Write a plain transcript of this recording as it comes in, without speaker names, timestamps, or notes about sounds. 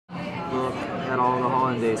all the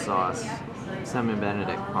hollandaise sauce, salmon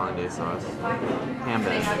benedict hollandaise sauce, ham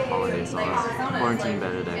benedict hollandaise sauce, quarantine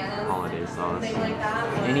benedict hollandaise sauce,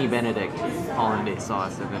 any benedict hollandaise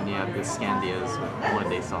sauce, and then you have the Scandia's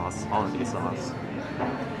hollandaise sauce, hollandaise sauce,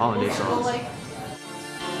 hollandaise sauce.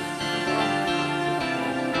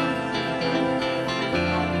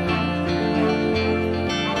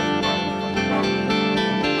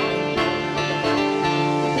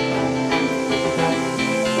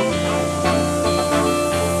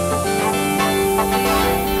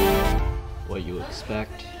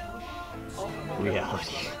 Expect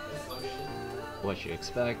reality. What you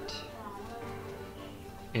expect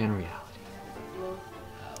in reality.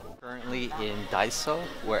 Currently in Daiso,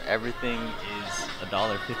 where everything is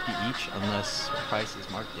 $1.50 each unless price is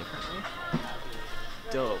marked differently.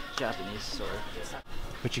 Dope Japanese store.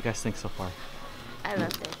 What you guys think so far? I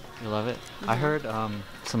loved it. You love it? I heard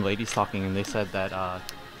some ladies talking and they said that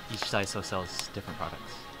each Daiso sells different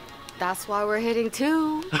products. That's why we're hitting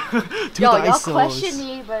two. Two Yo, y'all Daisos. question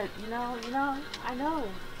me, but you know, I know.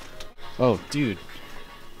 Oh, dude.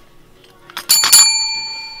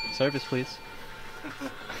 Service, please.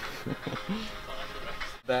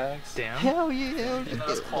 Bags. Damn. Hell yeah.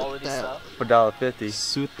 That's quality stuff. For $1.50.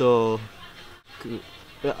 Suto.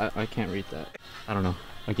 I can't read that. I don't know.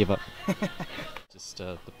 I give up. Just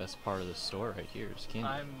the best part of the store right here is candy.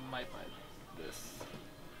 I might buy this.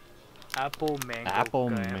 Apple mango. Apple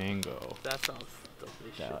mango. That sounds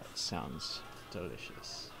delicious. That sounds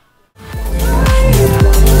delicious.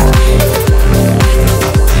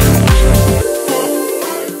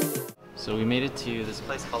 So we made it to this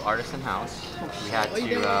place called Artisan House. We had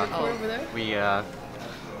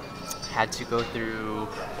to go through.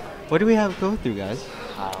 What do we have to go through, guys?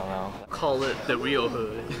 I don't know. Call it the real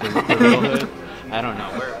hood. The real hood? I don't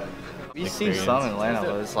know. We've seen some in Atlanta,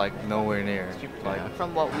 but it's like nowhere near. Like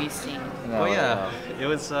From what we've seen. Well, yeah, it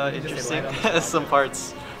was interesting. Some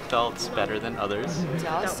parts felt better than others.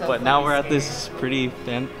 So but now we're at this pretty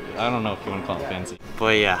I don't know if you want to call it fancy.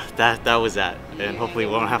 But yeah, that was that. And hopefully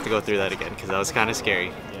we won't have to go through that again because that was kind of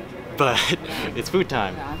scary. But it's food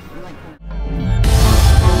time.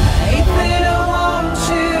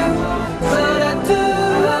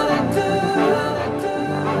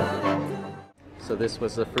 So this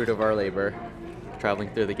was the fruit of our labor, traveling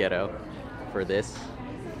through the ghetto for this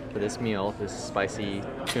meal, this spicy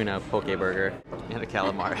tuna poke burger and a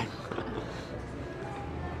calamari.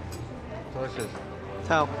 delicious.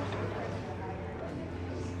 Tao.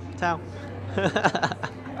 Tao.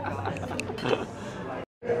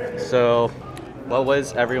 So, what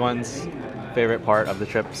was everyone's favorite part of the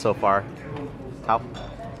trip so far? Tao?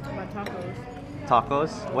 My tacos.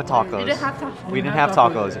 Tacos? What tacos? We didn't have tacos. We didn't have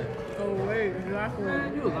tacos. Oh wait, exactly.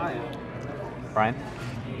 You lying. Brian?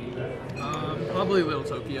 Probably Little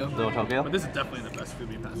Tokyo. Little Tokyo? But this is definitely the best food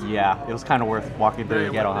we've had. Yeah, it was kind of worth walking through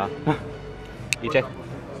the ghetto, huh? EJ?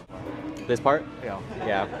 This part? Yeah.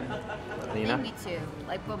 Yeah. I Lena? think me too.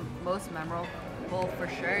 Like, but most memorable for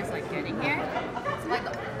sure is like getting here. So like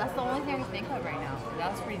that's the only thing I can think of right now.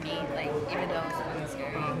 That was pretty neat. Like even though it's really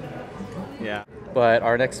scary. Yeah. But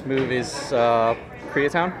our next move is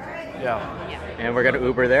Koreatown, Yeah. Yeah. and we're gonna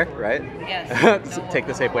Uber there, right? Yes. So take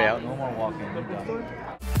the safe way out. No more walking.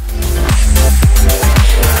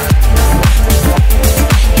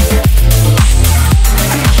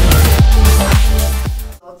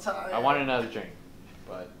 I wanted another drink,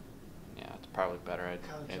 but yeah, it's probably better. I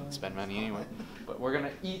didn't spend money anyway. But we're gonna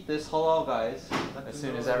eat this halal, guys, as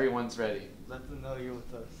soon as everyone's ready. Let them know you're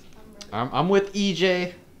with us. I'm with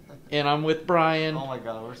EJ, and I'm with Brian, Oh my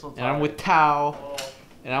god, we're so tired. and I'm with Tao,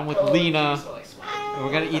 and I'm with Lena, and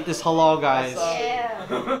we're gonna eat this halal, guys.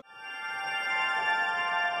 Yeah.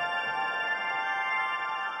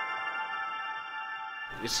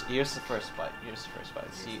 Here's the first bite. Here's the first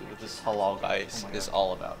bite. See what this halal guy is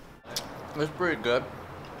all about. It's pretty good.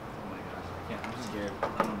 Oh my gosh, I can't. I'm just scared.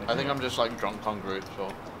 I think I'm just like drunk hungry,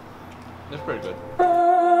 so it's pretty good.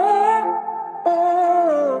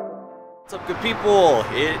 What's up, good people?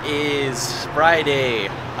 It is Friday.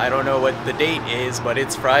 I don't know what the date is, but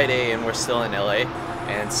it's Friday and we're still in LA.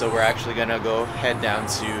 And so we're actually gonna go head down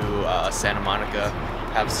to Santa Monica,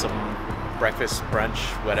 have some breakfast, brunch,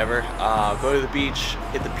 whatever. Go to the beach,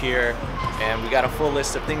 hit the pier, and we got a full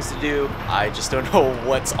list of things to do. I just don't know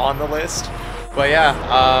what's on the list. But yeah,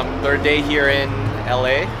 third day here in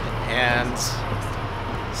LA, and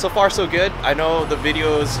so far so good. I know the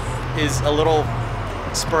videos is a little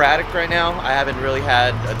sporadic right now. I haven't really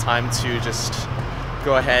had a time to just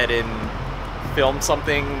go ahead and film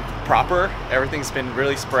something proper. Everything's been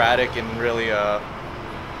really sporadic and really, I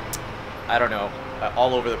don't know,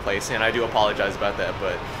 all over the place, and I do apologize about that,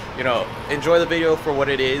 but you know, enjoy the video for what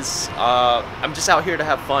it is. I'm just out here to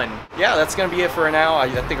have fun. Yeah, that's gonna be it for now. I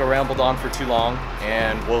think I rambled on for too long,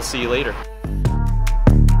 and we'll see you later.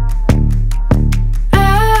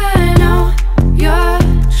 I know your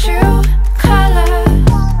true colors.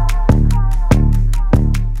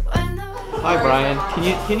 Hi Brian,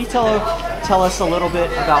 can you tell us a little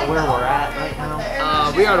bit about where we're at right now?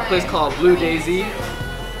 We are at a place called Blue Daisy.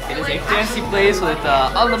 It is a fancy place with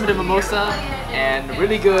unlimited mimosa and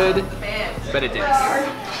really good Benedicts.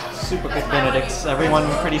 Super good Benedicts. Everyone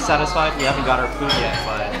pretty satisfied? We haven't got our food yet,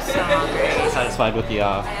 but satisfied with the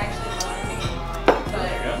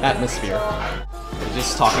atmosphere. We're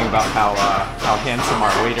just talking about how handsome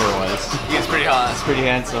our waiter was. He was pretty hot. He's pretty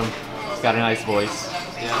handsome. He's got a nice voice.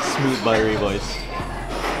 Yeah. Smooth, buttery voice.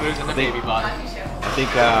 Moves in the baby bun. I think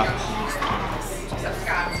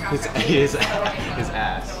his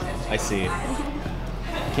ass. I see.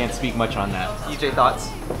 Can't speak much on that. EJ, thoughts?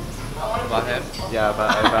 About him? Yeah,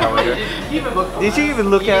 about our waiter. Did you even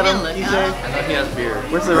look at him, EJ? I know he has beard.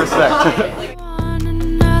 Where's the respect? One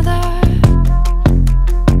another.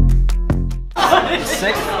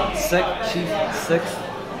 Sick, sheep, sick.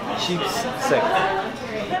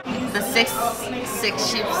 The six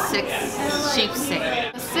sheep sick. Six sheep sick.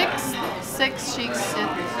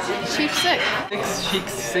 Sheep sick.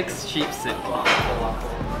 Six sheep sick.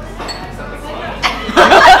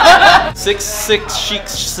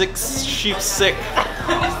 6 sheep sick.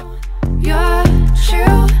 Your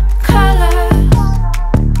true colors.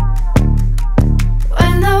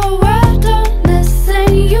 When the world don't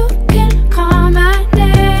listen, you can call my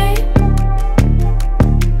name.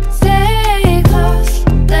 Stay close,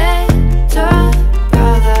 little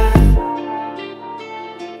brother.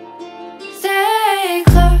 Stay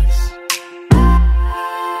close.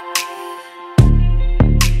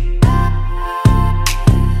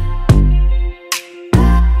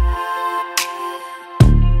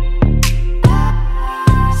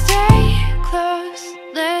 Stay close,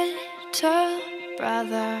 little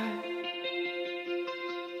brother.